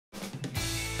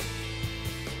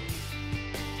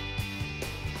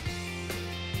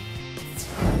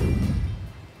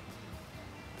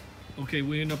Okay,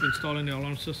 we end up installing the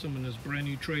alarm system in this brand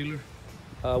new trailer.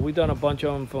 We've done a bunch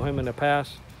of them for him in the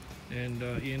past. And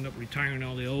he ended up retiring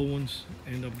all the old ones,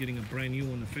 end up getting a brand new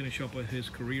one to finish up with his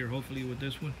career, hopefully with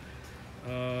this one.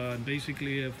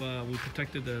 Basically, if we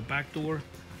protected the back door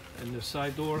and the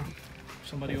side door,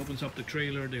 somebody opens up the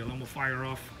trailer, the alarm will fire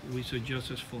off. We suggest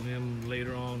this for him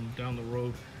later on down the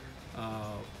road,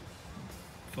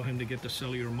 for him to get the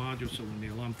cellular module, so when the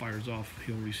alarm fires off,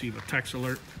 he'll receive a text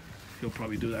alert. He'll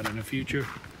probably do that in the future,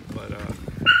 but we'll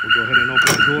go ahead and open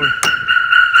the door.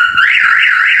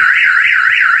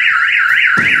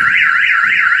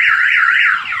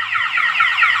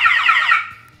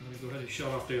 Let me go ahead and shut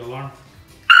off the alarm.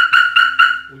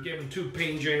 We gave him 2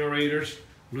 pain generators.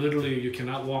 Literally, you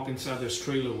cannot walk inside this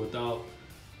trailer without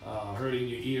hurting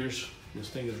your ears. This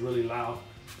thing is really loud.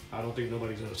 I don't think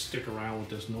nobody's gonna stick around with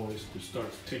this noise to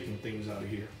start taking things out of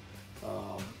here.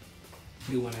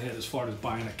 We went ahead as far as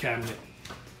buying a cabinet,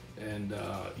 and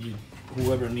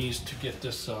whoever needs to get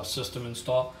this system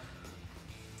installed,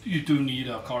 you do need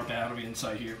a car battery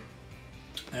inside here.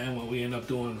 And what we end up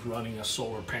doing is running a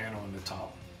solar panel on the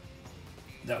top.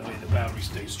 That way the battery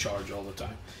stays charged all the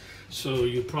time. So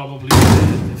you probably,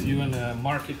 if you're in the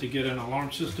market to get an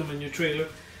alarm system in your trailer,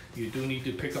 you do need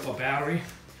to pick up a battery,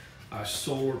 a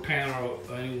solar panel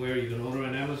anywhere. You can order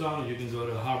on Amazon, or you can go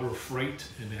to Harbor Freight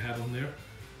and they have them there.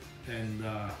 And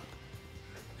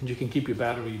you can keep your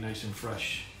battery nice and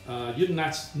fresh.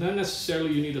 Not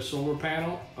necessarily you need a solar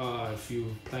panel if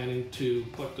you're planning to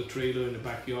put the trailer in the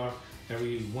backyard.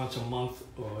 Once a month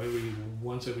or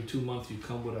once every 2 months, you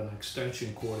come with an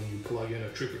extension cord and you plug in a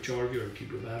trickle charger to keep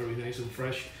your battery nice and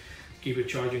fresh, keep it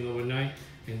charging overnight,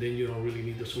 and then you don't really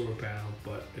need the solar panel.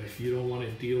 But if you don't want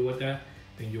to deal with that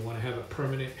and you want to have it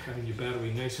permanent, having your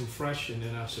battery nice and fresh, and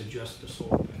then I suggest the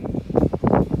solar panel.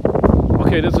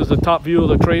 Okay, this is the top view of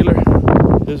the trailer.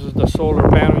 This is the solar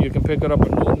panel. You can pick it up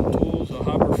at Norton Tools, or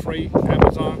Harbor Freight,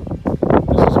 Amazon.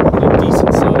 This is a pretty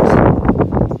decent size.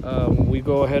 We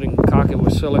go ahead and caulk it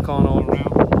with silicone all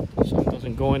around so it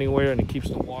doesn't go anywhere, and it keeps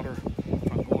the water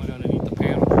from going underneath the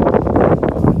panel.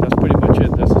 That's pretty much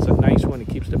it. This is a nice one. It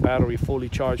keeps the battery fully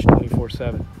charged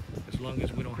 24/7. As long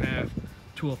as we don't have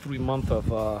 2 or 3 months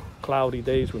of cloudy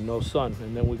days with no sun,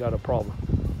 and then we got a problem.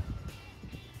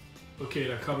 Okay,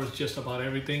 that covers just about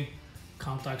everything.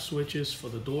 Contact switches for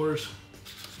the doors.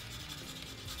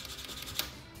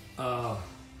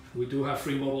 We do have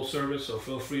free mobile service, so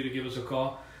feel free to give us a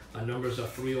call. Our numbers are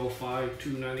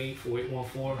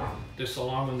 305-298-4814. This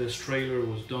alarm in this trailer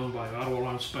was done by Auto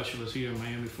Alarm Specialist here in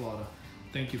Miami, Florida.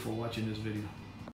 Thank you for watching this video.